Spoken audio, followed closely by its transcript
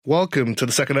Welcome to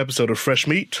the second episode of Fresh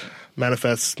Meat,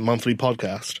 Manifest's monthly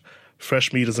podcast.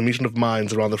 Fresh Meat is a meeting of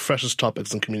minds around the freshest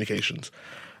topics in communications.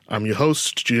 I'm your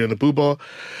host, Julian Abubo.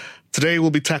 Today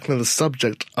we'll be tackling the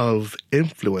subject of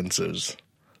influencers.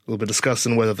 We'll be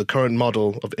discussing whether the current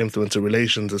model of influencer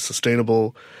relations is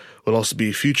sustainable. We'll also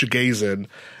be future-gazing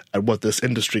at what this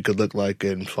industry could look like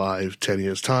in 5-10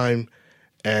 years' time.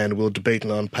 And we'll debate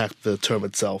and unpack the term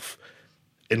itself,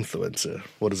 influencer.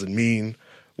 What does it mean?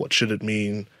 What should it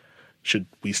mean? Should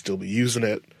we still be using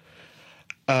it?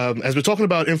 As we're talking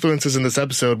about influencers in this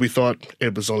episode, we thought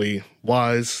it was only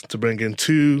wise to bring in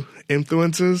two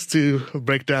influencers to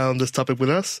break down this topic with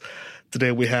us.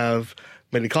 Today we have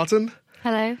Melly Cotton.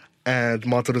 Hello. And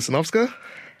Marta Rusanovska.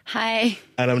 Hi.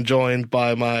 And I'm joined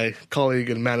by my colleague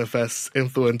and Manifest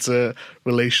influencer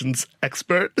relations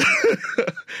expert,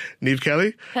 Neve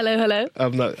Kelly. Hello, hello.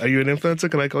 Are you an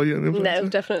influencer? Can I call you an influencer? No,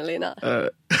 definitely not.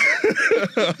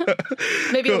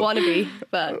 Maybe a wannabe,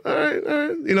 but... All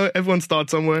right. You know, everyone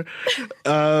starts somewhere.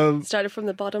 Started from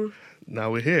the bottom.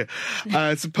 Now we're here.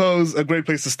 I suppose a great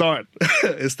place to start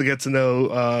is to get to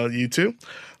know you two.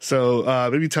 So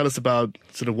maybe tell us about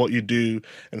sort of what you do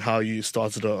and how you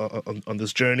started on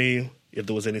this journey. If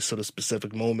there was any sort of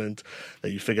specific moment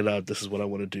that you figured out, this is what I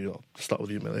want to do. I'll start with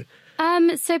you, Millie.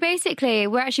 So basically,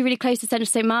 we're actually really close to Central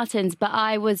St. Martin's, but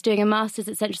I was doing a master's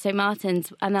at Central St.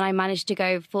 Martin's, and then I managed to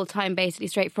go full-time basically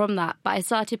straight from that. But I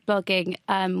started blogging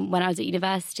when I was at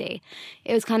university.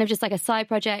 It was kind of just like a side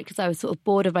project because I was sort of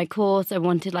bored of my course. I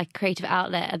wanted like a creative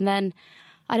outlet. And then,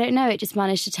 I don't know, it just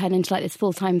managed to turn into like this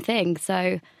full-time thing.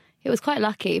 So it was quite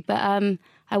lucky, but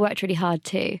I worked really hard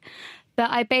too. But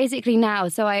I basically now,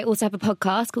 so I also have a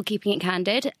podcast called Keeping It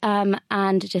Candid,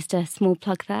 and just a small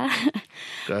plug there.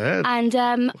 Go ahead.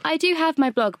 And I do have my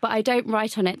blog, but I don't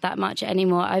write on it that much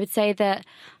anymore. I would say that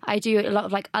I do a lot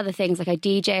of like other things, like I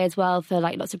DJ as well for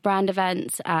like lots of brand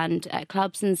events and at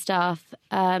clubs and stuff.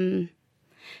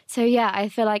 So yeah, I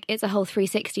feel like it's a whole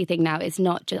 360 thing now. It's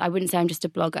not just, I wouldn't say I'm just a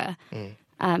blogger,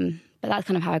 but that's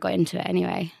kind of how I got into it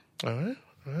anyway. All right.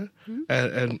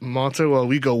 And Marta, well,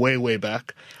 we go way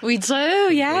back. We do,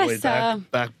 yes. Way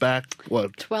back,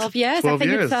 what? 12 years. 12 I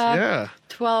think years, it's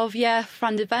 12-year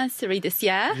anniversary this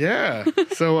year. Yeah.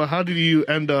 So how did you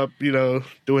end up,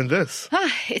 doing this?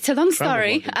 It's a long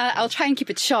story. I'll try and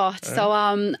keep it short. So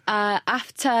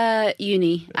after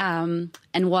uni and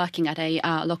working at a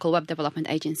local web development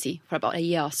agency for about a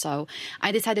year or so,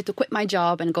 I decided to quit my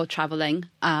job and go traveling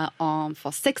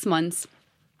for 6 months.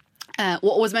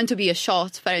 What was meant to be a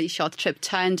fairly short trip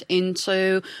turned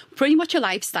into pretty much a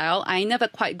lifestyle. I never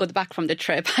quite got back from the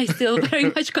trip. I still very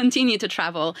much continue to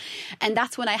travel. And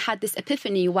that's when I had this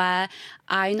epiphany where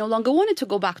I no longer wanted to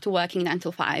go back to working 9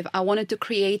 to 5. I wanted to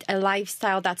create a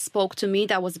lifestyle that spoke to me,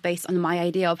 that was based on my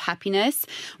idea of happiness,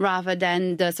 rather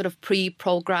than the sort of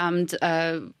pre-programmed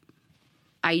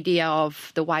idea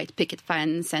of the white picket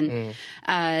fence and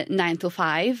 9 to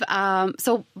 5.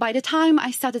 So by the time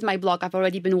I started my blog, I've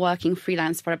already been working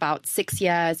freelance for about 6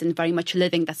 years and very much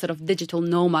living that sort of digital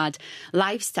nomad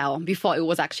lifestyle before it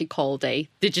was actually called a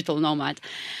digital nomad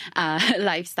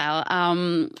lifestyle.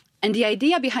 And the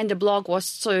idea behind the blog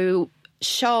was to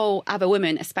show other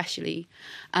women, especially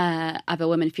other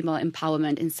women, female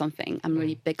empowerment in something I'm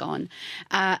really big on,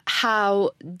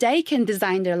 how they can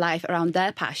design their life around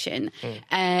their passion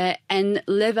and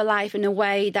live a life in a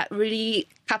way that really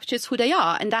captures who they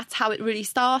are. And that's how it really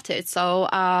started. So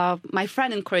my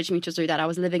friend encouraged me to do that. I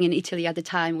was living in Italy at the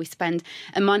time. We spent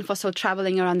a month or so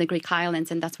traveling around the Greek islands,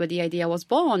 and that's where the idea was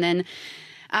born.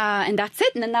 And that's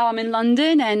it. And then now I'm in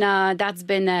London, and that's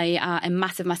been a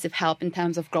massive help in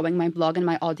terms of growing my blog and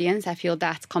my audience. I feel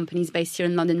that companies based here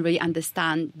in London really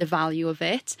understand the value of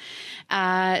it.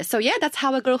 So yeah, that's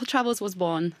how A Girl Who Travels was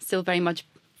born. Still very much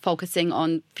focusing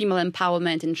on female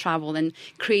empowerment and travel and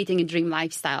creating a dream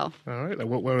lifestyle. All right.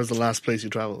 Where was the last place you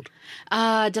traveled?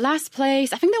 The last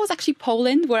place, I think that was actually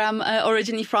Poland, where I'm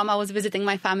originally from. I was visiting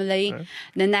my family. Right.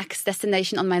 The next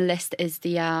destination on my list is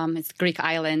it's Greek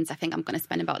islands. I think I'm going to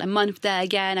spend about a month there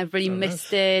again. I've really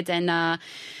missed it. And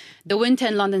the winter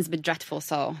in London's a bit dreadful,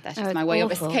 so that's just my way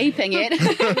of escaping it.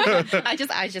 I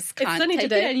just can't take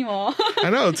it anymore. I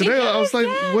know. Today I was like,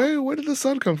 where did the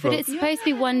sun come from? But it's supposed to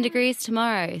be 1 degree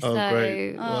tomorrow, so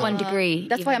great. 1 degree.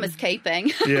 That's why I'm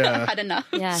escaping. Yeah. I've had enough.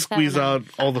 Yeah, squeeze out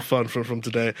all the fun from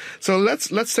today. So let's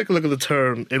take a look at the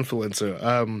term influencer.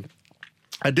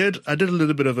 I did a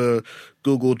little bit of a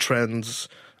Google Trends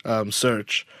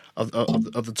search of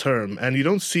the term, and you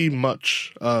don't see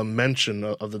much mention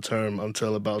of the term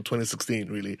until about 2016,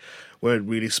 really, where it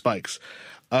really spikes.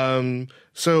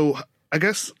 So I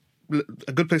guess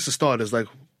a good place to start is like,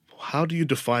 how do you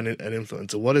define an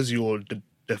influencer? What is your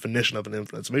definition of an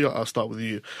influencer? Maybe I'll start with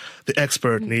you, the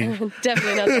expert, Niamh.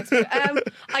 Definitely not the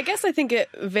expert. I think it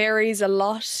varies a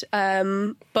lot.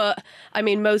 But I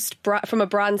mean, from a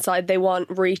brand side, they want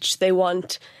reach, they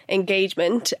want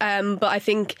engagement. But I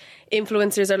think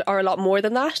influencers are a lot more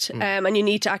than that. And you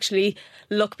need to actually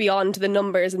look beyond the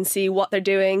numbers and see what they're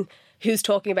doing, who's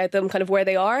talking about them, kind of where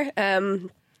they are.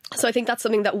 So I think that's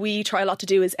something that we try a lot to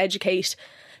do, is educate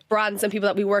brands and people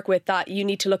that we work with that you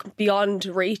need to look beyond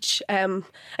reach, and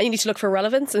you need to look for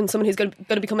relevance and someone who's going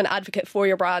to become an advocate for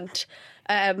your brand.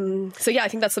 I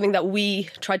think that's something that we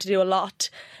try to do a lot.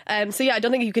 I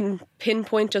don't think you can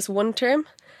pinpoint just one term,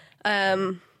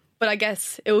 but I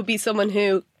guess it would be someone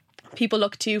who people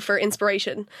look to for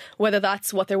inspiration, whether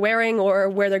that's what they're wearing or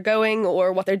where they're going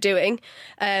or what they're doing,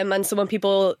 and someone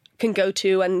people can go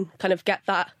to and kind of get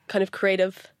that kind of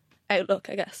creative outlook,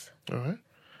 I guess. All right.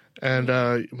 And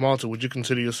Malta, would you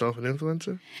consider yourself an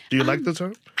influencer? Do you like the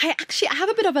term? I have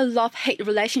a bit of a love-hate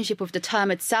relationship with the term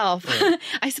itself. Right.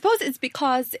 I suppose it's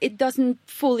because it doesn't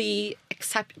fully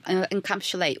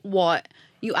encapsulate what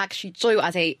you actually do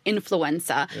as a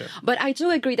influencer. Yeah. But I do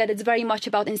agree that it's very much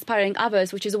about inspiring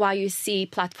others, which is why you see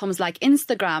platforms like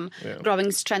Instagram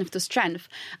growing strength to strength.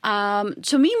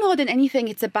 To me, more than anything,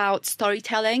 it's about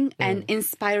storytelling and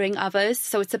inspiring others.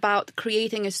 So it's about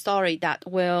creating a story that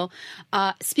will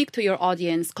speak to your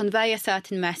audience, convey a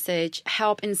certain message,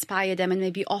 help inspire them, and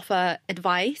maybe offer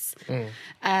advice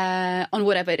on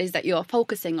whatever it is that you're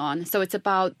focusing on. So it's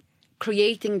about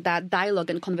creating that dialogue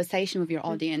and conversation with your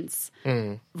audience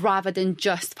rather than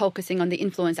just focusing on the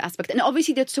influence aspect. And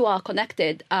obviously the two are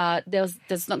connected.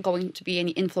 There's not going to be any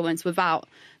influence without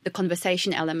the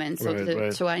conversation elements, so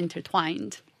the two are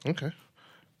intertwined. Okay.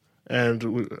 And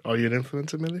are you an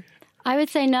influencer, Millie? I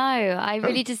would say no. I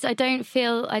really I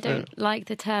don't like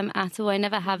the term at all. I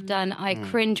never have done. I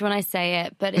cringe when I say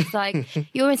it, but it's like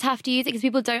you always have to use it because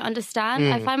people don't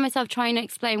understand. I find myself trying to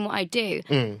explain what I do.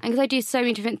 And because I do so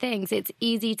many different things, it's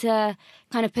easy to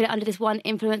kind of put it under this one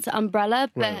influencer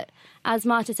umbrella. But as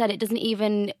Marta said, it doesn't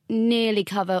even nearly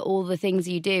cover all the things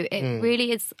you do. It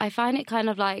really is. I find it kind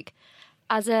of like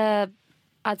as a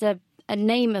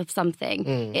name of something,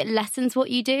 it lessens what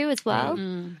you do as well.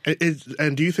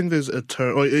 And do you think there's a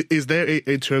term, or is there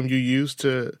a term you use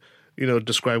to,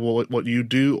 describe what you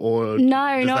do, or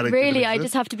no, not really? I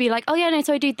just have to be like, oh yeah, no,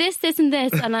 so I do this, this, and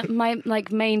this, and my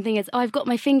main thing is, I've got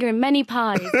my finger in many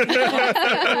pies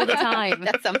all the time.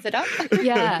 That sums it up.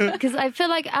 Yeah, because I feel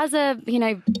like as a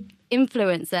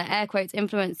influencer, air quotes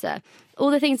influencer, all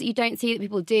the things that you don't see that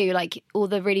people do, like all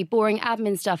the really boring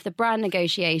admin stuff, the brand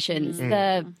negotiations,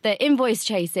 the invoice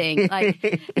chasing,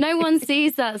 like no one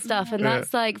sees that stuff, and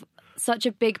that's like such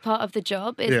a big part of the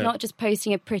job. It's not just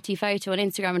posting a pretty photo on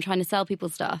Instagram and trying to sell people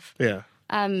stuff. Yeah.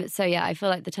 So yeah, I feel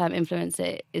like the term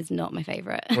influencer is not my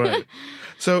favourite. Right.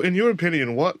 So in your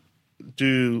opinion, what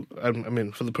do, I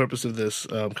mean, for the purpose of this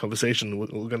conversation, we're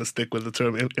going to stick with the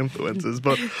term influencers,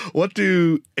 but what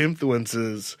do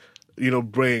influencers,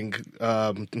 bring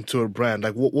to a brand?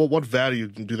 Like, what value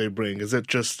do they bring? Is it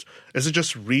just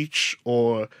reach,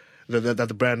 or that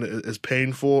the brand is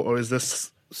paying for, or is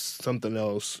this something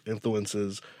else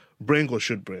influencers bring or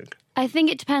should bring? I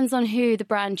think it depends on who the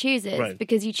brand chooses,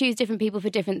 because you choose different people for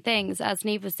different things. As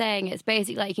Niamh was saying, it's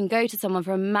basically like you can go to someone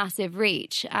for a massive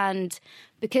reach, and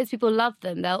because people love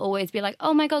them, they'll always be like,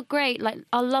 oh my God, great, like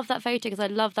I'll love that photo because I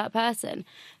love that person.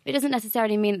 But it doesn't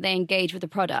necessarily mean that they engage with the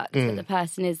product that the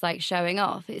person is like showing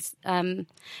off. It's so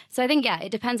I think, it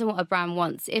depends on what a brand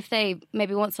wants. If they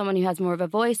maybe want someone who has more of a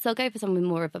voice, they'll go for someone with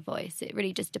more of a voice. It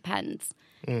really just depends.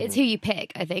 It's who you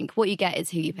pick, I think. What you get is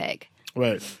who you pick.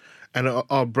 Right. And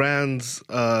are brands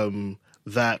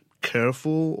that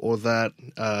careful or that,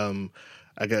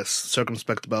 I guess,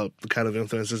 circumspect about the kind of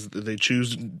influencers that they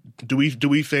choose? Do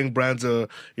we think brands are,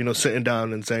 sitting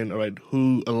down and saying, all right,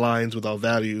 who aligns with our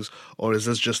values? Or is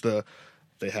this just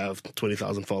they have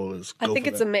 20,000 followers? I think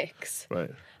it's a mix.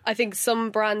 Right. I think some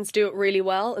brands do it really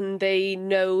well and they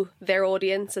know their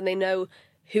audience and they know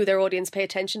who their audience pay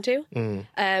attention to.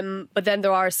 But then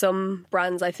there are some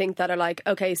brands, I think, that are like,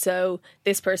 okay, so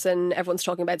this person everyone's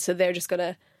talking about, so they're just going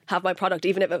to have my product,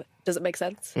 even if it doesn't make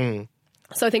sense.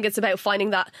 So I think it's about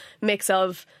finding that mix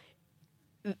of,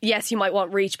 yes, you might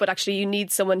want reach, but actually you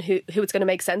need someone who it's going to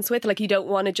make sense with. Like, you don't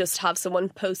want to just have someone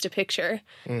post a picture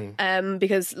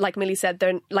because, like Millie said,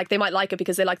 they might like it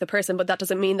because they like the person, but that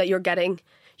doesn't mean that you're getting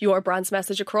your brand's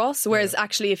message across. Whereas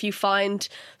actually, if you find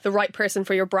the right person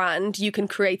for your brand, you can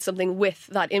create something with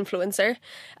that influencer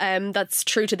that's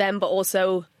true to them, but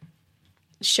also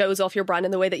shows off your brand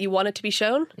in the way that you want it to be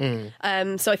shown.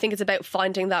 So I think it's about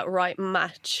finding that right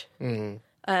match.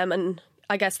 And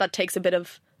I guess that takes a bit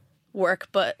of work,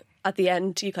 but at the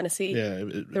end you kind of see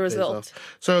the result.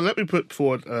 Off. So let me put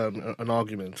forward an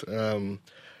argument, and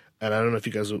I don't know if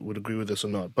you guys would agree with this or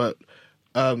not, but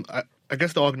I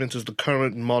guess the argument is the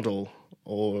current model,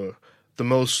 or the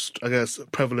most, I guess,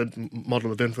 prevalent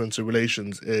model of influencer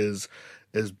relations is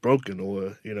broken,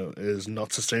 or is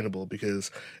not sustainable,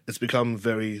 because it's become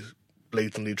very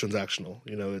blatantly transactional.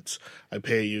 It's I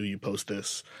pay you, you post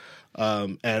this,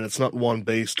 and it's not one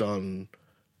based on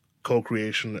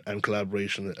co-creation and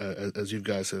collaboration, as you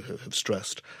guys have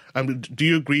stressed. Do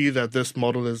you agree that this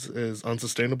model is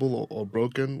unsustainable or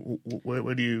broken?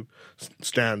 Where do you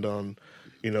stand on,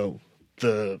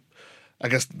 the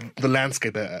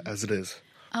landscape as it is?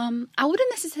 I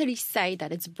wouldn't necessarily say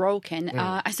that it's broken.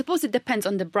 I suppose it depends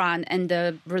on the brand and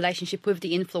the relationship with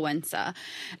the influencer.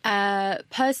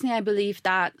 Personally, I believe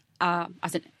that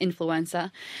as an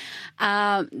influencer,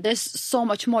 there's so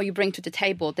much more you bring to the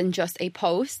table than just a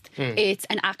post. It's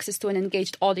an access to an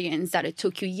engaged audience that it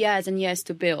took you years and years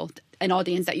to build, an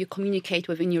audience that you communicate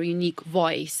with in your unique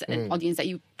voice, an audience that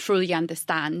you truly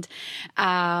understand,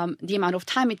 the amount of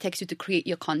time it takes you to create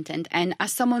your content. And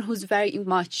as someone who's very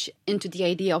much into the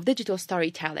idea of digital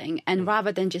storytelling, and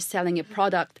rather than just selling a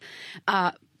product,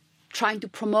 trying to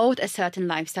promote a certain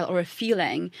lifestyle or a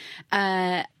feeling,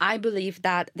 I believe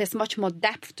that there's much more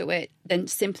depth to it than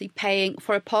simply paying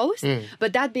for a post.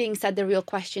 But that being said, the real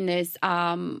question is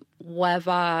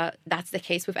whether that's the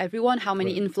case with everyone, how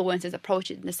many influencers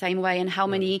approach it in the same way, and how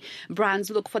many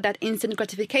brands look for that instant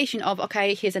gratification of,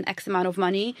 okay, here's an X amount of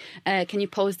money, can you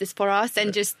post this for us,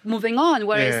 and just moving on.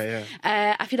 Whereas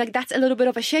I feel like that's a little bit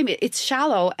of a shame. It's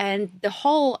shallow, and the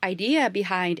whole idea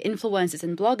behind influencers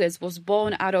and bloggers was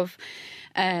born out of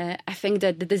I think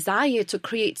that the desire to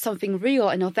create something real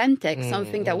and authentic,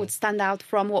 something that would stand out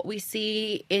from what we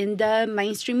see in the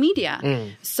mainstream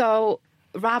media. So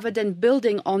rather than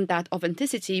building on that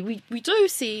authenticity, we do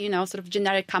see, sort of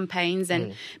generic campaigns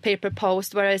and paper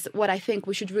posts, whereas what I think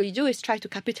we should really do is try to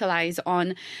capitalize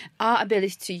on our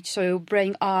ability to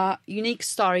bring our unique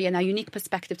story and our unique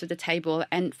perspective to the table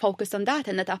and focus on that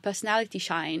and let our personality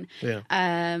shine.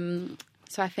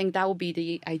 So I think that would be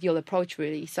the ideal approach,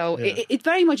 really. So it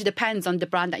very much depends on the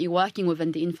brand that you're working with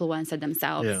and the influencer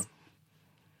themselves. Yeah.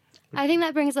 I think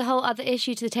that brings a whole other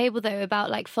issue to the table, though, about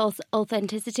like false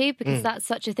authenticity, because that's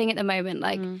such a thing at the moment.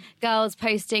 Like girls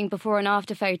posting before and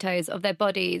after photos of their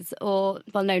bodies, or,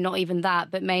 well, no, not even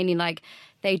that, but mainly like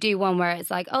they do one where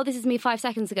it's like, oh, this is me 5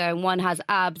 seconds ago, and one has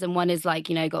abs and one is like,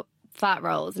 got fat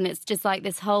rolls. And it's just like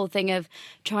this whole thing of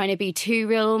trying to be too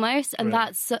real almost. And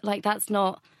that's like, that's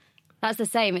the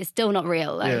same. It's still not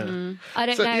real. Like, I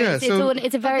don't know.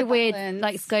 It's a very weird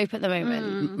like scope at the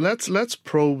moment. Let's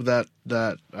probe that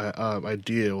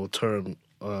idea or term,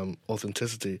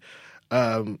 authenticity,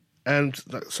 and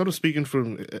sort of speaking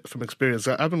from experience.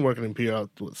 I've been working in PR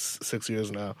 6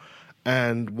 years now,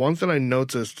 and one thing I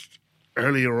noticed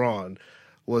earlier on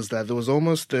was that there was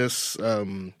almost this,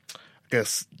 I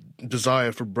guess,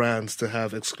 desire for brands to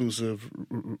have exclusive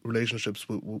relationships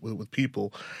with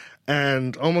people,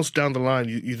 and almost down the line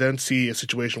you then see a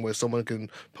situation where someone can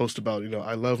post about,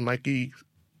 I love Nike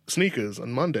sneakers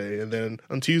on Monday, and then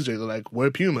on Tuesday they're like,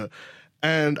 wear Puma.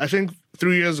 And I think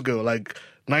 3 years ago, like,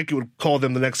 Nike would call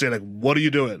them the next day like, what are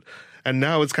you doing? And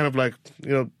now it's kind of like,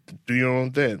 do your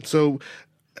own thing. So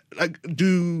like,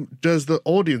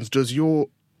 does your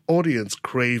audience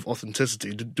crave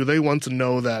authenticity? Do they want to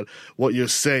know that what you're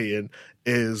saying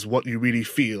is what you really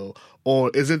feel, or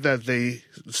is it that they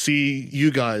see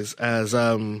you guys as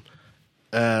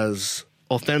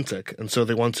authentic, and so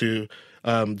they want to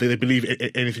they believe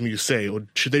anything you say, or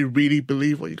should they really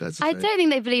believe what you guys are saying? I don't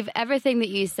think they believe everything that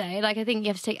you say. Like, I think you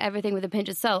have to take everything with a pinch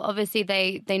of salt. Obviously,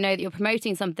 they know that you're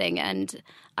promoting something, and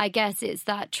I guess it's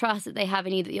that trust that they have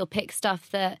in you that you'll pick stuff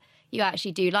that you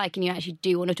actually do like and you actually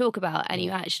do want to talk about, and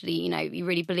you actually, you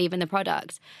really believe in the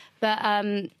product. But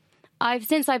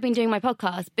since I've been doing my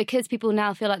podcast, because people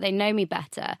now feel like they know me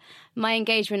better, my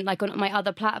engagement, like on my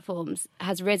other platforms,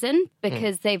 has risen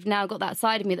because they've now got that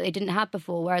side of me that they didn't have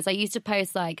before. Whereas I used to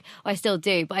post I still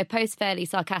do, but I post fairly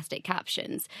sarcastic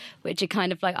captions, which are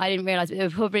kind of like, I didn't realise they were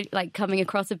probably like coming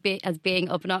across as being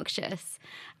obnoxious.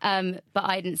 But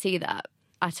I didn't see that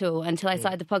at all until I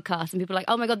started the podcast, and people were like,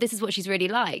 oh my God, this is what she's really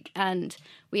like. And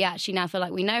we actually now feel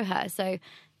like we know her. So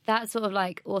that sort of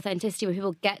like authenticity, when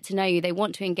people get to know you, they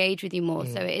want to engage with you more.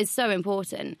 So it is so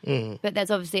important. But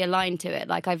there's obviously a line to it.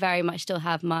 Like, I very much still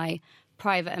have my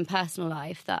private and personal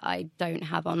life that I don't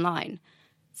have online.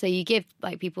 So you give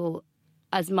like people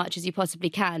as much as you possibly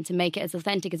can to make it as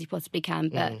authentic as you possibly can.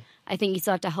 But I think you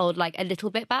still have to hold like a little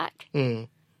bit back.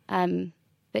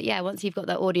 But yeah, once you've got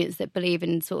that audience that believe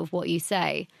in sort of what you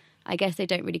say, I guess they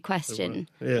don't really question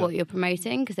Yeah. what you're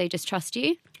promoting because they just trust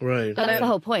you. Right. But that's the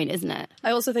whole point, isn't it?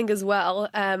 I also think as well,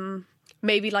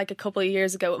 maybe like a couple of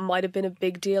years ago, it might have been a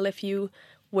big deal if you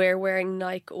were wearing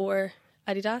Nike or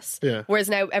Adidas. Yeah. Whereas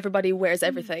now everybody wears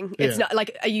everything. It's Yeah. not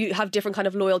like you have different kind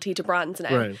of loyalty to brands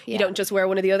now. Right. You Yeah. don't just wear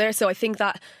one or the other. So I think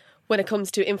that when it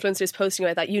comes to influencers posting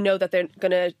about that, you know that they're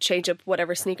going to change up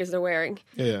whatever sneakers they're wearing,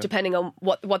 Yeah. depending on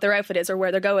what their outfit is or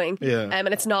where they're going. Yeah. And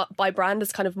it's not by brand;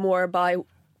 it's kind of more by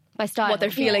By style. what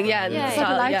they're feeling. Yeah, and Yeah. the For the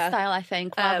style, yeah. lifestyle, I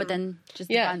think, rather than just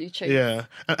the yeah. brand you choose. Yeah,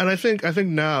 and I think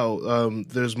now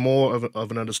there's more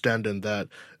of an understanding that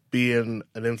being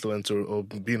an influencer or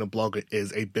being a blogger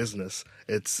is a business.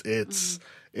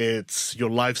 It's your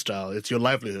lifestyle, it's your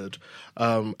livelihood,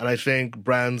 and I think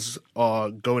brands are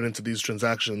going into these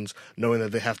transactions knowing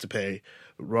that they have to pay,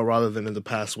 rather than in the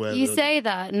past where You say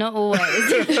that, not always.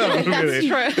 Really?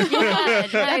 Yeah,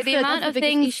 no, the amount that's of the biggest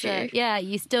things issue. that,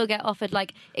 you still get offered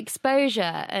like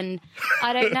exposure, and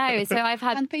I don't know. So I've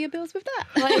had And pay your bills with that.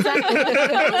 Well, exactly.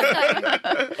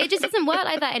 Also, it just doesn't work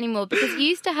like that anymore because you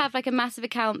used to have like a massive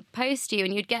account post you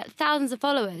and you'd get thousands of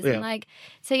followers. Yeah. And like,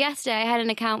 so yesterday I had an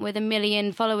account with 1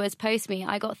 million followers post me.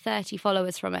 I got 30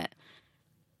 followers from it.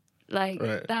 Like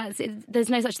Right. there's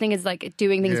no such thing as like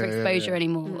doing things for Yeah, yeah, exposure yeah.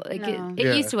 anymore. Like No. it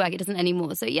Yeah. used to work, it doesn't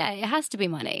anymore. So yeah, it has to be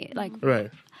money. Like right.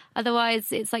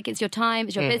 otherwise, it's like it's your time,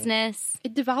 it's your business.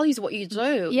 It devalues what you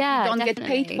do. Yeah, You don't get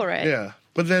definitely. paid for it. Yeah.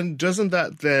 But then doesn't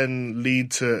that then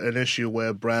lead to an issue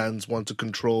where brands want to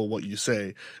control what you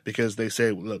say because they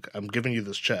say, look, I'm giving you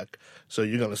this check, so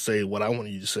you're going to say what I want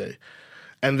you to say.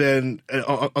 And then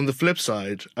on the flip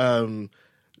side,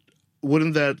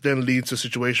 wouldn't that then lead to a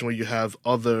situation where you have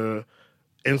other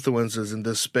influencers in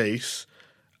this space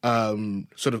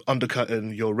sort of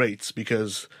undercutting your rates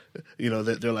because,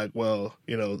 they're like, well,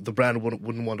 the brand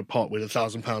wouldn't want to part with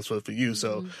 £1,000 for you,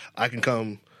 so I can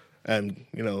come and,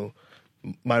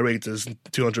 my rate is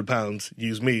 £200,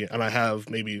 use me, and I have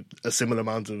maybe a similar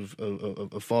amount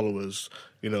of followers,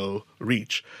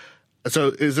 reach.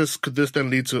 So could this then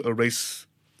lead to a race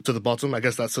to the bottom? I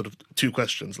guess that's sort of two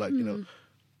questions, like,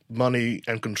 money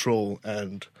and control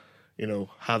and,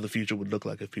 how the future would look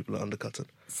like if people are undercutting.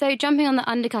 So jumping on the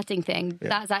undercutting thing,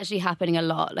 that's actually happening a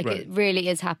lot. Like Right. it really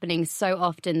is happening so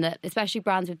often that, especially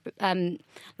brands with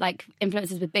like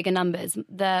influencers with bigger numbers,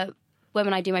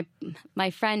 when I do my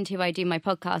friend who I do my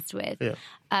podcast with,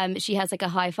 she has like a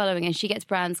high following and she gets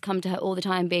brands come to her all the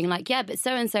time being like, yeah, but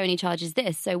so-and-so only charges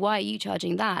this, so why are you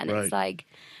charging that? And Right. it's like,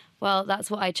 well, that's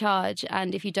what I charge,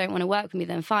 and if you don't want to work with me,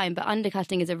 then fine. But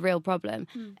undercutting is a real problem,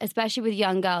 especially with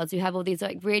young girls who have all these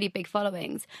like really big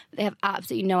followings, but they have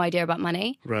absolutely no idea about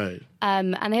money. Right.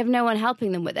 And they have no one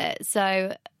helping them with it.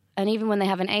 So, and even when they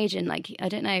have an agent, like, I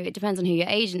don't know, it depends on who your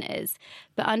agent is.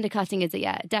 But undercutting is,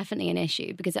 definitely an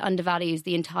issue because it undervalues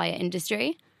the entire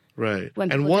industry Right. when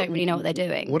people don't really know what they're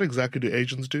doing. What exactly do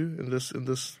agents do in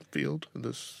this field?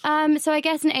 So I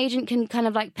guess an agent can kind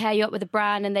of like pair you up with a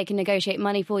brand and they can negotiate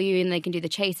money for you and they can do the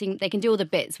chasing. They can do all the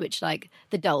bits, which like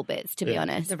the dull bits, to be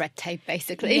honest. The red tape,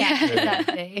 basically. Yeah,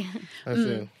 exactly. I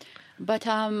see. But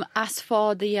as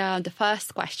for the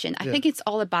first question, I think it's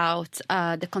all about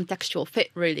the contextual fit,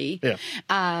 really.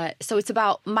 Yeah. So it's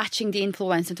about matching the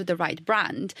influencer to the right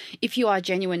brand. If you are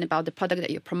genuine about the product that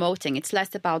you're promoting, it's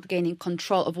less about gaining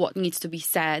control of what needs to be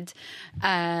said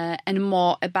and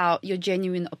more about your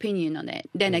genuine opinion on it.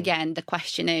 Then again, the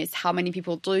question is how many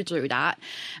people do that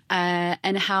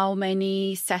and how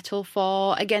many settle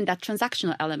for, again, that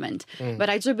transactional element. But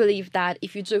I do believe that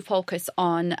if you do focus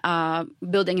on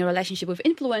building a relationship with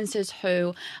influencers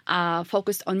who are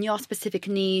focused on your specific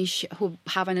niche, who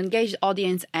have an engaged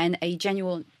audience and a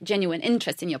genuine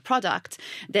interest in your product,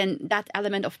 then that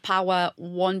element of power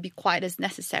won't be quite as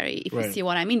necessary, if you see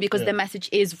what I mean, because the message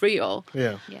is real.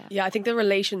 Yeah. Yeah, I think the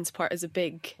relations part is a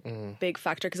big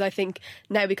factor because I think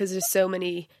now because there's so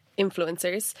many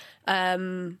influencers,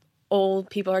 all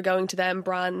people are going to them,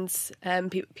 brands,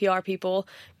 PR people,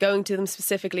 going to them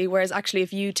specifically. Whereas actually,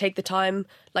 if you take the time,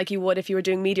 like you would if you were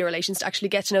doing media relations, to actually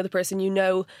get to know the person, you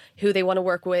know who they want to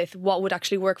work with, what would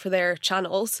actually work for their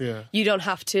channels. Yeah. You don't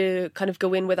have to kind of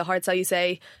go in with a hard sell. You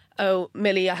say, oh,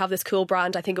 Millie, I have this cool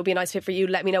brand. I think it'll be a nice fit for you.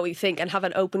 Let me know what you think and have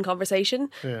an open conversation.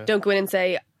 Yeah. Don't go in and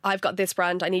say, I've got this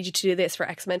brand. I need you to do this for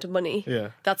X amount of money. Yeah.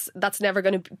 That's never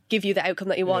going to give you the outcome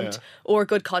that you want or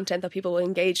good content that people will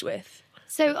engage with.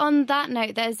 So on that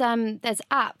note, there's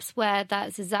apps where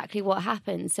that's exactly what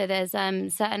happens. So there's certain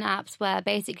apps where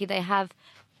basically they have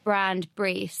brand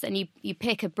briefs, and you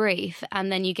pick a brief,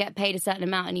 and then you get paid a certain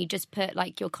amount, and you just put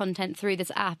like your content through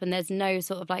this app, and there's no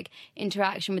sort of like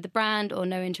interaction with the brand or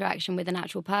no interaction with an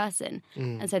actual person.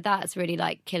 And so that's really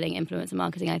like killing influencer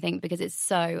marketing, I think, because it's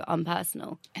so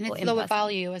unpersonal. And it's lower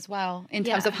value as well in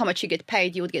terms of how much you get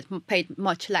paid. You would get paid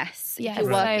much less if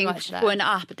you're working through an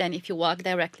app than if you work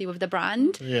directly with the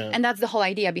brand. And that's the whole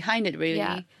idea behind it,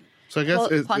 really. So I guess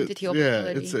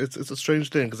it's a strange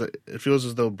thing, because it feels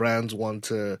as though brands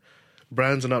are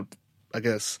not, I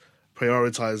guess,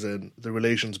 prioritizing the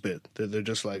relations bit. They're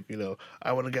just like,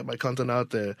 I want to get my content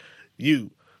out there.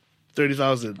 You,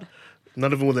 30,000,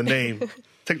 none of them with a name.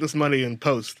 Take this money and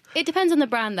post. It depends on the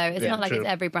brand, though. It's not like it's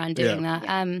every brand doing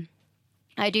that.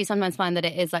 I do sometimes find that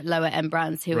it is like lower end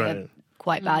brands who are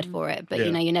quite bad for it, but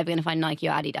you're never going to find Nike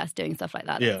or Adidas doing stuff like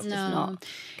that. That's just not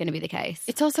going to be the case.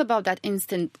 It's also about that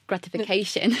instant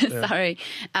gratification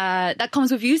that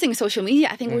comes with using social media.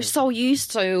 I think we're so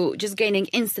used to just gaining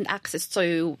instant access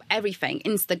to everything,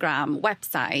 Instagram,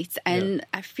 websites, and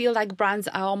I feel like brands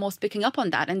are almost picking up on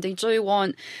that, and they do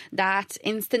want that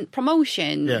instant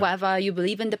promotion, whether you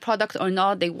believe in the product or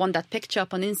not. They want that picture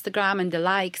up on Instagram and the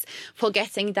likes,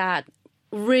 forgetting that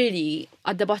really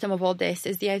at the bottom of all this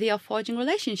is the idea of forging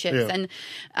relationships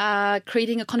and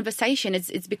creating a conversation.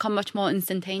 It's become much more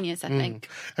instantaneous, I think.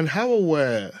 And how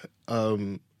aware are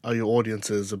your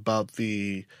audiences about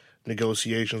the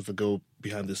negotiations that go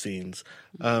behind the scenes?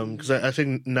 Because I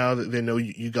think now that they know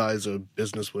you guys are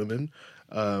business women,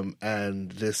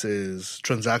 and this is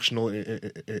transactional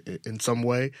in some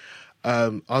way,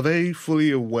 are they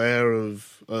fully aware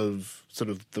of sort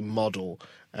of the model,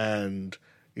 and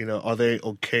are they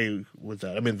okay with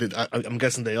that? I mean, I'm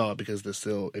guessing they are, because they're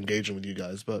still engaging with you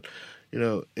guys. But,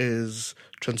 is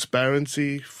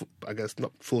transparency, I guess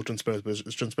not full transparency, but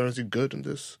is transparency good in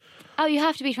this? Oh, you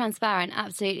have to be transparent.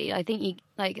 Absolutely. I think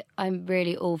I'm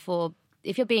really all for,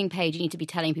 if you're being paid, you need to be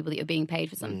telling people that you're being paid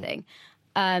for something.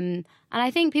 And I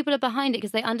think people are behind it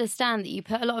because they understand that you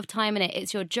put a lot of time in it.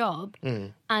 It's your job.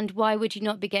 And why would you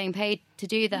not be getting paid to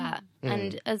do that?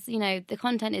 And as the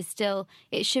content is still,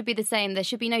 it should be the same. There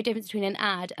should be no difference between an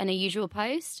ad and a usual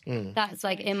post. That's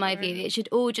in my view, it should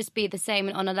all just be the same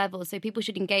and on a level. So people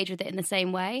should engage with it in the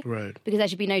same way. Right. Because there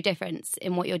should be no difference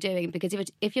in what you're doing. Because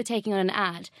if you're taking on an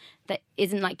ad that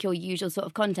isn't like your usual sort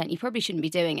of content, you probably shouldn't be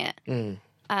doing it.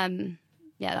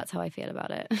 Yeah, that's how I feel about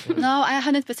it. No, I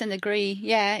 100% agree.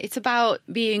 Yeah, it's about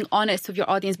being honest with your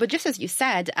audience. But just as you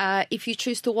said, if you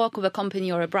choose to work with a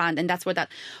company or a brand, and that's where that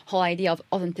whole idea of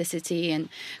authenticity and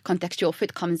contextual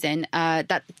fit comes in,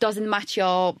 that doesn't match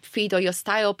your feed or your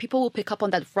style, people will pick up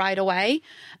on that right away,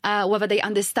 whether they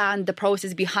understand the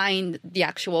process behind the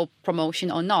actual promotion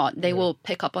or not. They will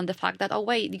pick up on the fact that, oh,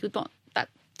 wait, you don't...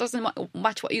 doesn't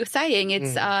match what you're saying.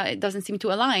 It doesn't seem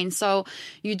to align. So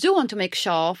you do want to make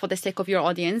sure, for the sake of your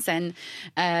audience and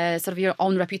sort of your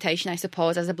own reputation, I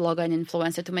suppose, as a blogger and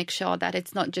influencer, to make sure that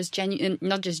it's not just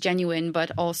genuine,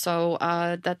 but also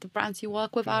that the brands you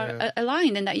work with are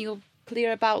aligned, and that you're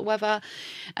clear about whether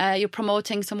you're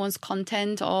promoting someone's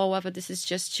content or whether this is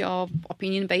just your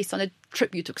opinion based on a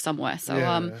trip you took somewhere. So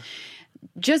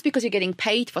just because you're getting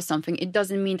paid for something, it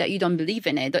doesn't mean that you don't believe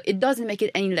in it. It doesn't make it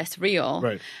any less real.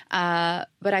 Right.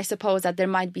 But I suppose that there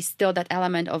might be still that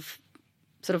element of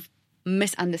sort of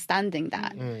misunderstanding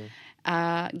that.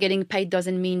 Getting paid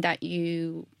doesn't mean that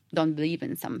you don't believe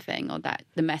in something or that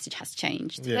the message has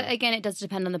changed. But again, it does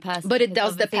depend on the person. But it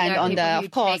does depend on of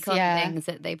course, things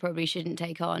that they probably shouldn't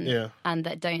take on and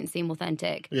that don't seem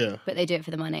authentic. But they do it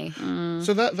for the money.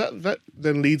 So that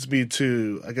then leads me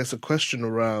to, I guess, a question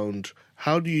around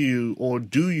how do you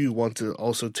want to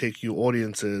also take your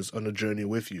audiences on a journey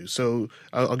with you? So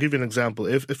I'll give you an example.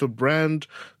 If a brand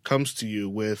comes to you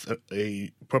with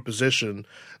a proposition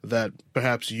that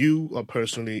perhaps you are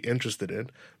personally interested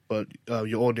in, but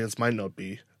your audience might not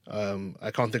be. I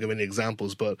can't think of any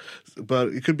examples, but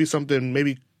it could be something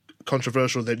maybe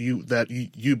controversial that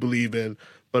you believe in,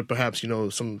 but perhaps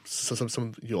some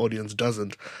of your audience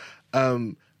doesn't.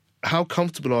 How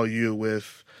comfortable are you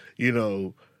with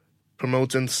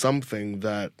promoting something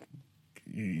that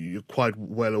you're quite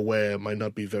well aware might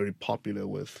not be very popular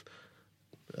with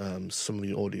some of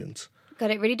your audience?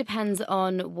 God, it really depends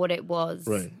on what it was.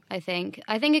 Right. I think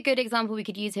a good example we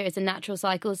could use here is a Natural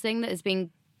Cycles thing that has been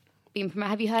promoted.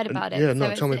 Have you heard about it? Yeah,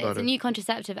 no, tell me about it. It's a new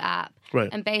contraceptive app. Right.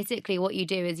 And basically what you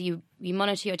do is you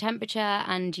monitor your temperature,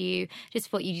 and you just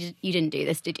thought you didn't do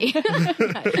this, did you? Start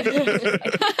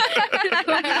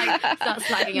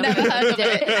slagging Never heard of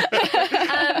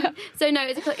it. So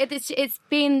no,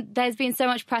 there's been so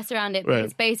much press around it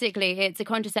because basically it's a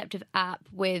contraceptive app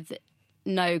with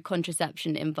no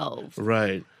contraception involved.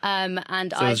 Right. And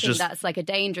So I it's think just- that's like a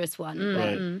dangerous one.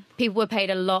 Right. People were paid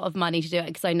a lot of money to do it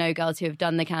because I know girls who have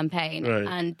done the campaign. Right.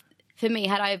 And for me,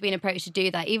 had I been approached to do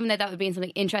that, even though that would have been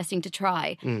something interesting to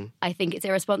try, I think it's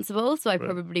irresponsible. So I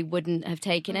probably wouldn't have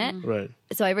taken it. Right.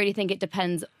 So I really think it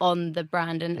depends on the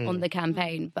brand and on the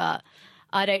campaign. But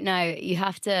I don't know. You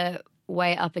have to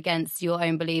weigh it up against your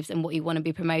own beliefs and what you want to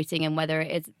be promoting, and whether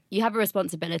it is, you have a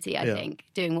responsibility, I think,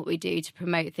 doing what we do to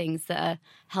promote things that are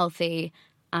healthy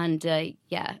and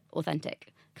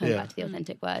authentic. Coming back to the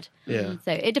authentic word. Yeah.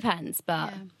 So it depends,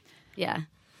 but yeah.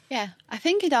 Yeah, I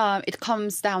think it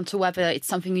comes down to whether it's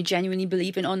something you genuinely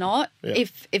believe in or not. Yeah.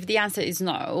 If the answer is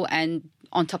no, and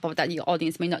on top of that your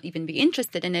audience may not even be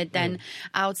interested in it, then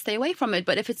I would stay away from it.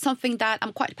 But if it's something that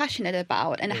I'm quite passionate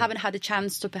about and I haven't had a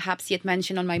chance to perhaps yet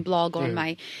mention on my blog or on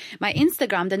my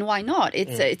Instagram, then why not?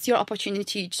 It's your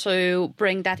opportunity to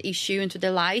bring that issue into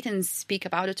the light and speak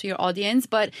about it to your audience.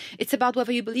 But it's about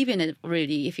whether you believe in it,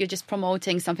 really. If you're just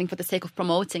promoting something for the sake of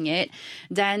promoting it,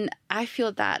 then I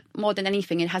feel that more than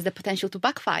anything, it has the potential to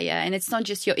backfire. And it's not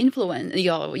just your influence,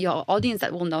 your audience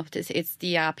that will notice. It's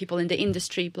the people in the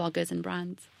industry, bloggers and brands.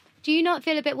 Do you not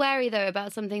feel a bit wary, though,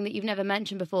 about something that you've never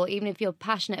mentioned before, even if you're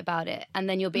passionate about it, and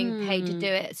then you're being paid to do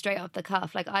it straight off the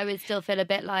cuff? Like, I would still feel a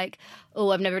bit like,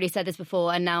 oh, I've never really said this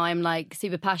before, and now I'm, like,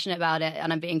 super passionate about it,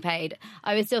 and I'm being paid.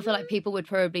 I would still feel like people would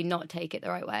probably not take it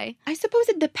the right way. I suppose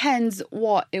it depends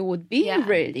what it would be,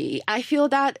 really. I feel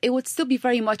that it would still be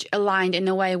very much aligned in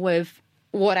a way with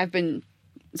what I've been...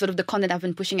 sort of the content I've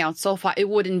been pushing out so far. It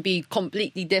wouldn't be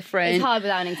completely different. It's hard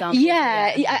without an example.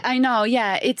 Yeah, I know.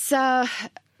 Yeah, it's.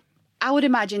 I would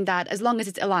imagine that as long as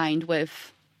it's aligned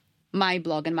with my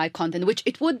blog and my content, which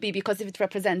it would be, because if it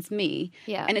represents me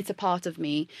and it's a part of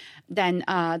me, then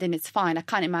it's fine. I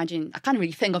can't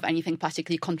really think of anything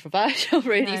particularly controversial,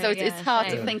 really. No, so it's hard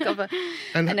to think of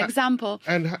an example.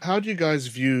 And how do you guys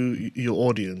view your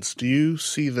audience? Do you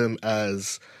see them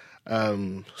as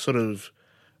sort of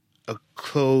a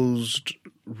closed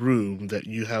room that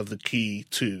you have the key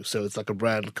to? So it's like a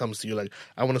brand comes to you like,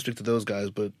 I want to speak to those guys,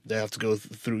 but they have to go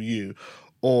through you.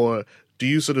 Or do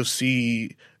you sort of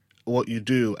see what you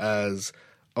do as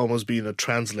almost being a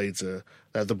translator,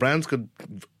 that the brands could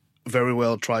very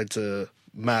well try to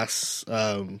mass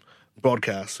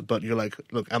broadcast, but you're like,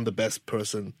 look, I'm the best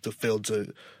person to filter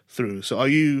through. So are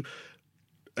you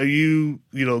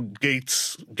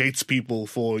gates people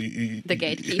for the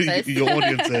gatekeepers, your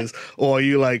audiences, or are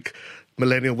you like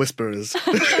millennial whisperers?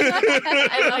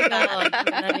 I like that one,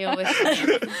 millennial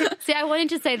whisperers. See, I wanted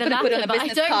to say the Put it latter, on a but I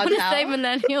business don't card want to now. say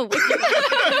millennial whisperers.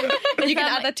 You can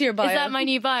add that to your bio. Is that my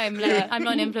new bio? I'm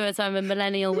not an influencer, I'm a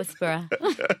millennial whisperer.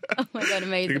 Oh my God, You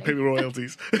amazing. can pay me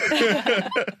royalties.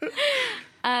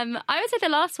 I would say the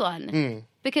last one,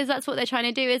 because that's what they're trying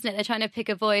to do, isn't it? They're trying to pick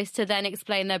a voice to then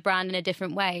explain their brand in a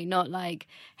different way, not like,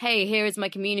 hey, here is my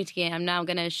community and I'm now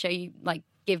going to show you, like,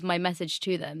 give my message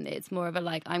to them. It's more of a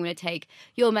like, I'm going to take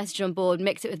your message on board,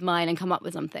 mix it with mine and come up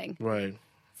with something. Right.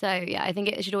 So, yeah, I think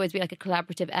it should always be like a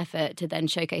collaborative effort to then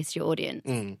showcase your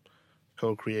audience.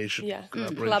 Co-creation. Yeah,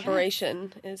 Collaboration.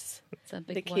 collaboration is It's a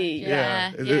big the key. word.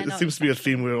 Yeah. It seems to be a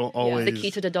theme we're always... The key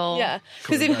to the door. Yeah,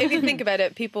 because if you think about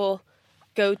it, people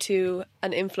go to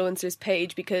an influencer's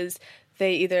page because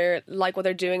they either like what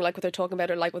they're doing, like what they're talking about,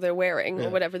 or like what they're wearing, or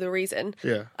whatever the reason.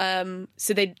 Yeah.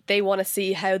 So they want to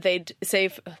see how they'd say,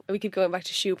 if, we keep going back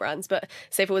to shoe brands, but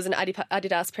say if it was an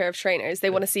Adidas pair of trainers,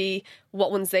 they want to see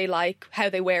what ones they like, how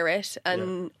they wear it,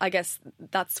 and I guess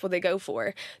that's what they go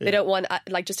for. They don't want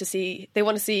like just to see, they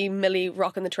want to see Millie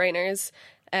rocking the trainers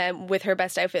with her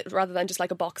best outfit rather than just like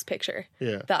a box picture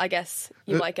that I guess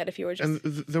you might get if you were just...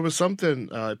 And there was something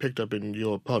I picked up in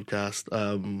your podcast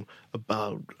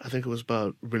about, I think it was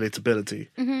about relatability.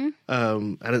 And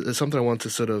it's something I want to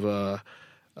sort of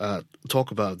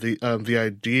talk about. The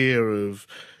idea of,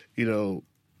 an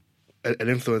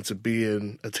influencer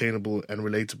being attainable and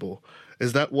relatable.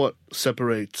 Is that what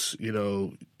separates,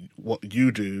 what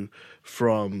you do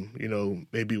from,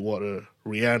 maybe what a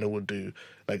Rihanna would do?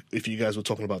 Like, if you guys were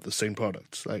talking about the same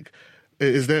products, like,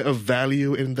 is there a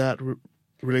value in that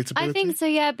relatability? I think so,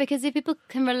 yeah, because if people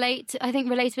can relate, I think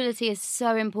relatability is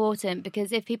so important,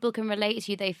 because if people can relate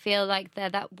to you, they feel like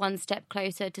they're that one step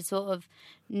closer to sort of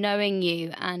knowing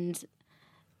you, and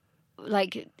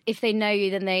like if they know you,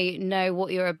 then they know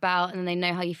what you're about and they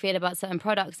know how you feel about certain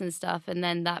products and stuff, and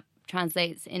then that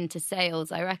translates into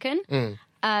sales, I reckon.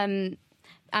 And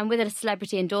with a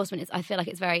celebrity endorsement, I feel like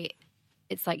it's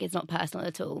not personal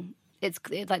at all. It's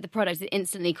like the product is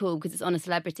instantly cool because it's on a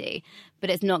celebrity, but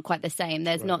it's not quite the same.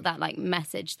 There's not that like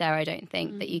message there, I don't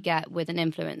think, that you get with an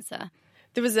influencer.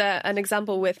 There was an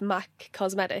example with MAC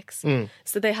Cosmetics.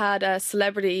 So they had a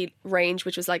celebrity range,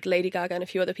 which was like Lady Gaga and a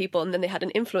few other people, and then they had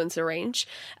an influencer range.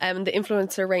 The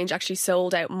influencer range actually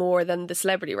sold out more than the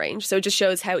celebrity range. So it just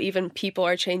shows how even people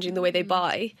are changing the way they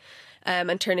buy,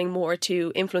 and turning more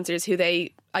to influencers who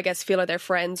they, I guess, feel are their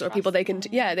friends or people they can,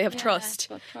 they have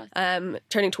trust.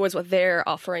 Turning towards what they're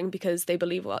offering because they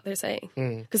believe what they're saying.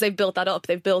 Because they've built that up.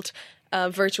 They've built a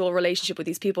virtual relationship with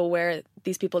these people where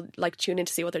these people like tune in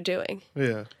to see what they're doing.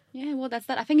 Yeah. Yeah, well, that's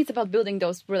that. I think it's about building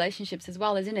those relationships as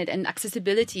well, isn't it? And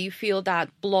accessibility. You feel that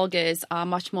bloggers are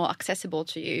much more accessible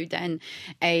to you than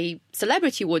a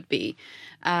celebrity would be.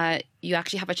 You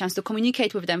actually have a chance to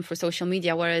communicate with them through social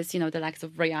media, whereas, the likes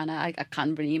of Rihanna, I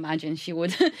can't really imagine she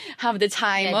would have the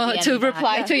time to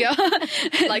reply to your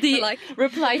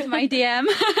reply to my DM.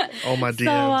 All my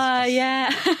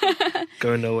DMs. So,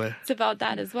 going nowhere. It's about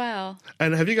that as well.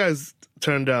 And have you guys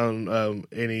turned down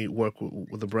any work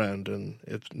with the brand? And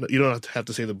you don't have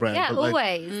to say the brand. Yeah, but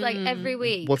always, like every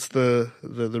week. What's the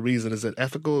reason? Is it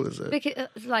ethical? Is it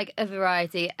Because, like a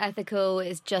variety? Ethical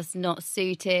is just not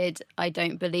suited. I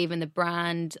don't believe in the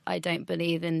brand. I don't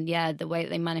believe in the way that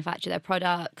they manufacture their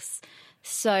products.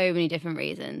 So many different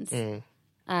reasons.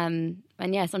 And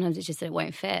sometimes it's just that it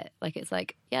won't fit. Like it's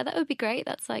like, that would be great.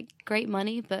 That's like great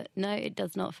money, but no, it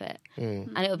does not fit.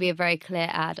 And it will be a very clear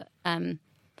ad.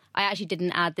 I actually did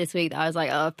an ad this week that I was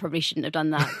like, I probably shouldn't have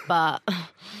done that, but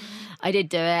I did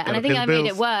do it, and I think I made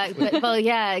it work. But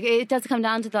it does come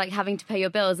down to like having to pay your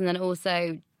bills, and then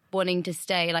also wanting to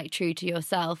stay like true to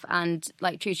yourself and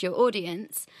like true to your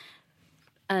audience.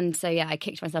 And so I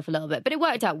kicked myself a little bit, but it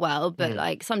worked out well. But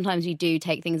like sometimes you do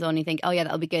take things on, and you think, oh yeah,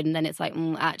 that'll be good, and then it's like,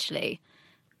 actually,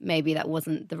 maybe that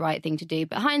wasn't the right thing to do.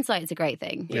 But hindsight is a great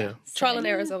thing. Yeah. Trial and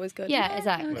error is always good. Yeah,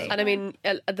 exactly. And I mean,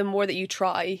 the more that you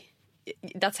try,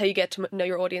 that's how you get to know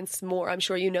your audience more. I'm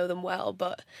sure you know them well,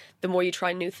 but the more you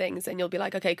try new things, and you'll be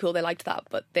like, okay, cool, they liked that,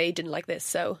 but they didn't like this,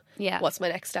 so what's my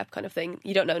next step kind of thing.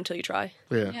 You don't know until you try.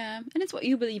 Yeah, and it's what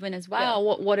you believe in as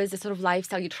well. What is the sort of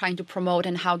lifestyle you're trying to promote,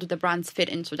 and how do the brands fit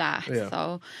into that?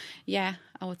 So I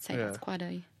would say that's quite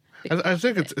a... I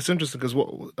think it's interesting because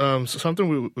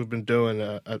something we've been doing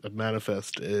at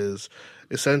Manifest is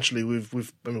essentially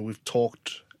we've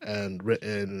talked and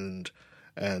written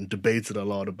and debated a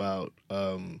lot about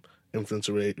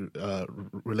influencer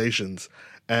relations,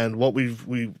 and what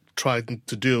we've tried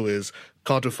to do is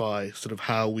codify sort of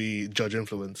how we judge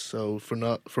influence. So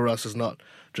for us, it's not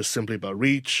just simply about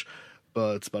reach,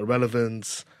 but it's about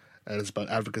relevance and it's about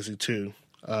advocacy too.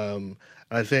 And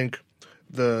I think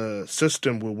the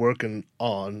system we're working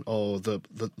on, or the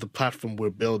platform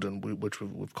we're building, which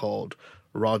we've called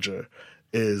Roger,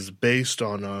 is based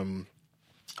on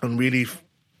really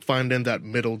finding that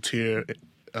middle tier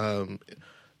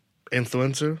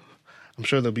influencer. I'm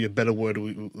sure there'll be a better word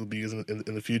we'll be using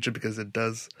in the future, because it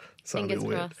does sound a bit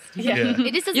weird. Yeah.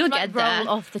 It just doesn't like roll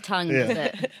off the tongue, does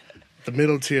it? The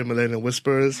middle tier millennial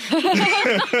whisperers. I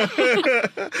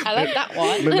like that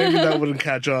one. Maybe that wouldn't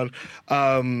catch on.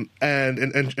 And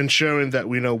ensuring that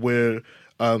we're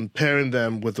pairing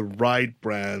them with the right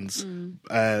brands,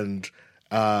 and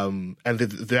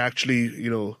they're actually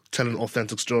telling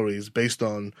authentic stories based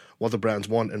on what the brands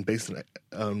want and based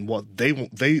on what they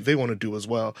want to do as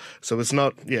well. So it's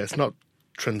not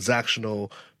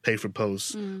transactional pay for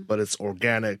posts, but it's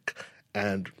organic,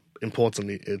 and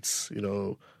importantly, it's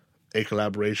a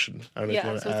collaboration. I don't know if you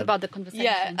want to it's add. about the conversation.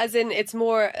 Yeah, as in it's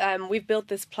more, we've built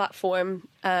this platform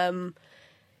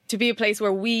to be a place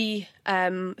where we,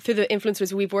 through the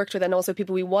influencers we've worked with and also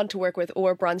people we want to work with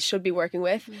or brands should be working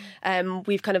with,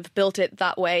 we've kind of built it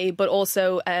that way, but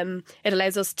also it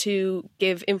allows us to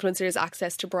give influencers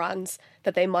access to brands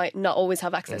that they might not always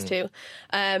have access to.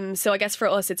 So I guess for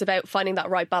us, it's about finding that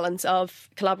right balance of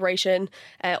collaboration,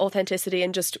 authenticity,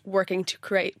 and just working to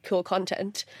create cool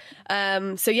content.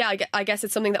 I guess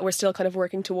it's something that we're still kind of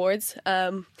working towards.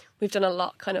 We've done a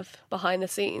lot kind of behind the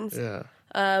scenes. Yeah.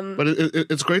 But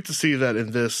it's great to see that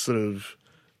in this sort of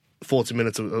 40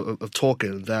 minutes of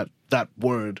talking, that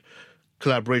word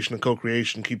collaboration and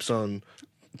co-creation keeps on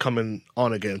coming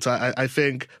on again. So I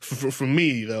think for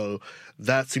me, though,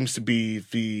 that seems to be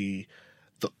the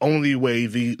only way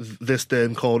this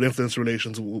then called influence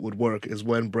relations would work, is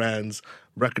when brands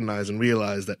recognize and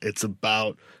realize that it's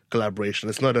about collaboration.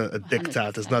 It's not a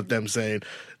diktat. It's not them saying,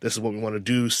 this is what we want to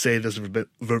do, say this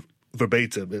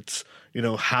verbatim. It's,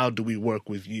 how do we work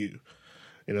with you?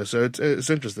 So it's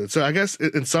interesting. So I guess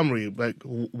in summary, like,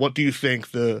 what do you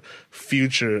think the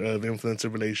future of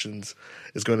influencer relations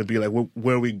is going to be like?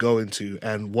 Where are we going to,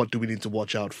 and what do we need to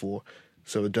watch out for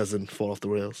so it doesn't fall off the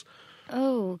rails?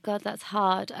 Oh, God, that's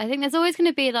hard. I think there's always going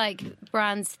to be, like,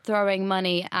 brands throwing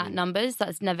money at numbers,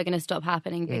 that's never going to stop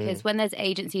happening, because when there's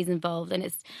agencies involved,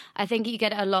 and I think you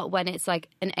get it a lot when it's like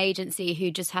an agency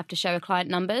who just have to show a client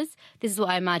numbers. This is what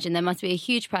I imagine. There must be a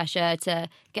huge pressure to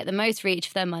get the most reach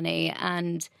for their money,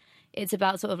 and it's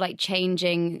about sort of like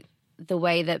changing the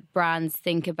way that brands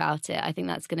think about it. I think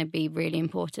that's going to be really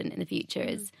important in the future,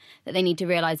 is that they need to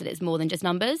realise that it's more than just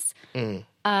numbers.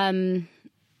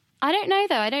 I don't know,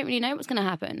 though. I don't really know what's going to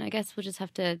happen. I guess we'll just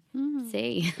have to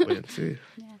see. Wait and see.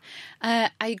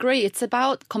 I agree. It's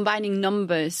about combining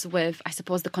numbers with, I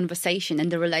suppose, the conversation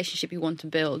and the relationship you want to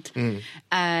build.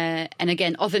 And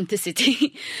again,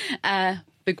 authenticity,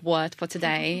 big word for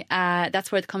today.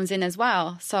 That's where it comes in as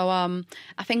well. So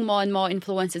I think more and more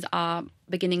influencers are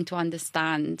beginning to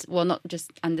understand, well, not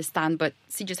just understand, but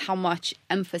see just how much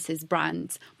emphasis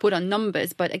brands put on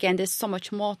numbers. But again, there's so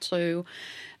much more to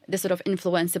the sort of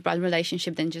influencer-brand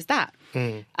relationship than just that.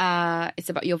 It's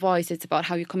about your voice. It's about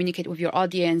how you communicate with your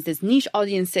audience. There's niche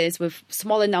audiences with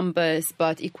smaller numbers,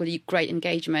 but equally great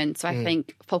engagement. So I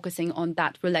think focusing on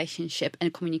that relationship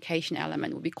and communication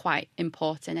element will be quite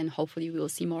important, and hopefully we will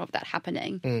see more of that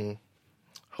happening.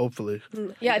 Hopefully.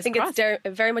 Yeah, I think it's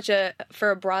very much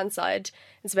for a brand side,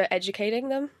 it's about educating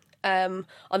them on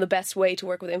the best way to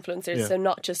work with influencers, so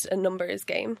not just a numbers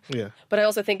game. But I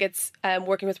also think it's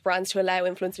working with brands to allow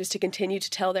influencers to continue to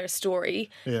tell their story,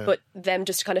 but them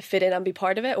just to kind of fit in and be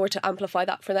part of it, or to amplify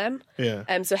that for them.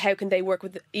 So how can they work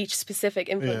with each specific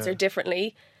influencer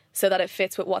differently so that it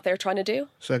fits with what they're trying to do?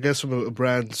 So I guess from a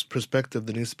brand's perspective,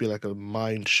 there needs to be like a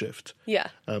mind shift.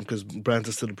 Because brands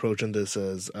are still approaching this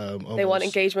as almost, they want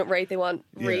engagement rate, they want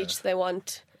reach, they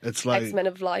want it's like X amount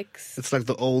of likes. It's like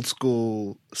the old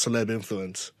school celeb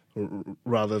influence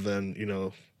rather than, you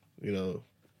know,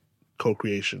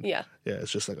 co-creation. Yeah,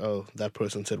 it's just like, oh, that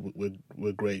person said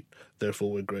we're great,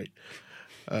 therefore we're great.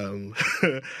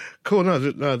 Cool.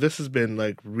 No, this has been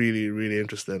like really, really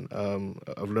interesting.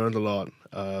 I've learned a lot.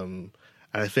 And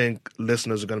I think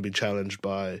listeners are going to be challenged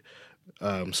by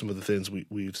some of the things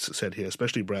we've said here,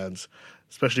 especially brands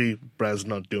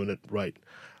not doing it right.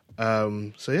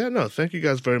 So yeah, no, thank you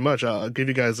guys very much. I'll give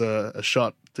you guys a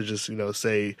shot to just,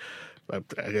 say,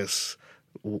 I guess,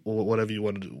 whatever you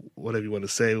want to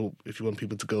say. If you want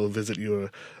people to go visit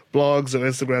your blogs or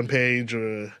Instagram page,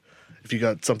 or if you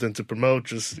got something to promote,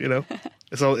 just,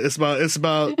 it's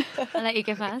about I'll let you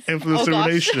go first. Influencer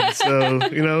relations.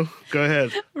 So, go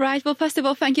ahead. Right. Well, first of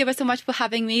all, thank you ever so much for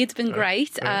having me. It's been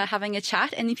great having a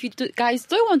chat. And if you guys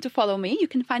do want to follow me, you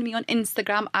can find me on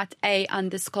Instagram at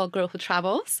 @a_girl who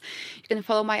travels. You can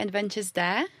follow my adventures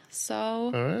there.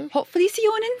 So hopefully see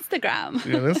you on Instagram. See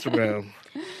you on Instagram.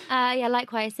 Yeah,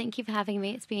 likewise. Thank you for having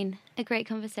me. It's been a great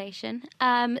conversation.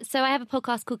 So I have a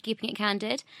podcast called Keeping It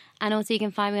Candid, and also you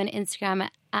can find me on Instagram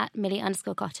at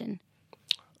Millie_Cotton.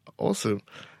 Awesome.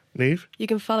 Niamh? You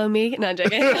can follow me. No, I'm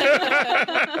joking.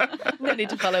 No need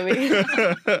to follow me.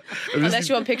 Unless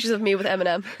you want pictures of me with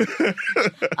Eminem.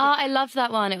 Oh, I loved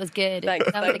that one. It was good.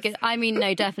 Thanks. That was good. I mean,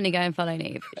 no, definitely go and follow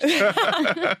Niamh.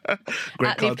 Great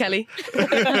at Niamh Kelly.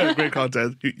 Great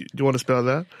content. Do you want to spell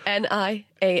that?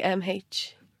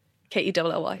 NIAMH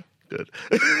KELLY. Good.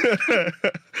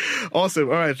 Awesome.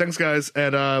 All right. Thanks, guys.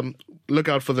 And look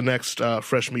out for the next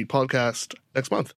Fresh Meat podcast next month.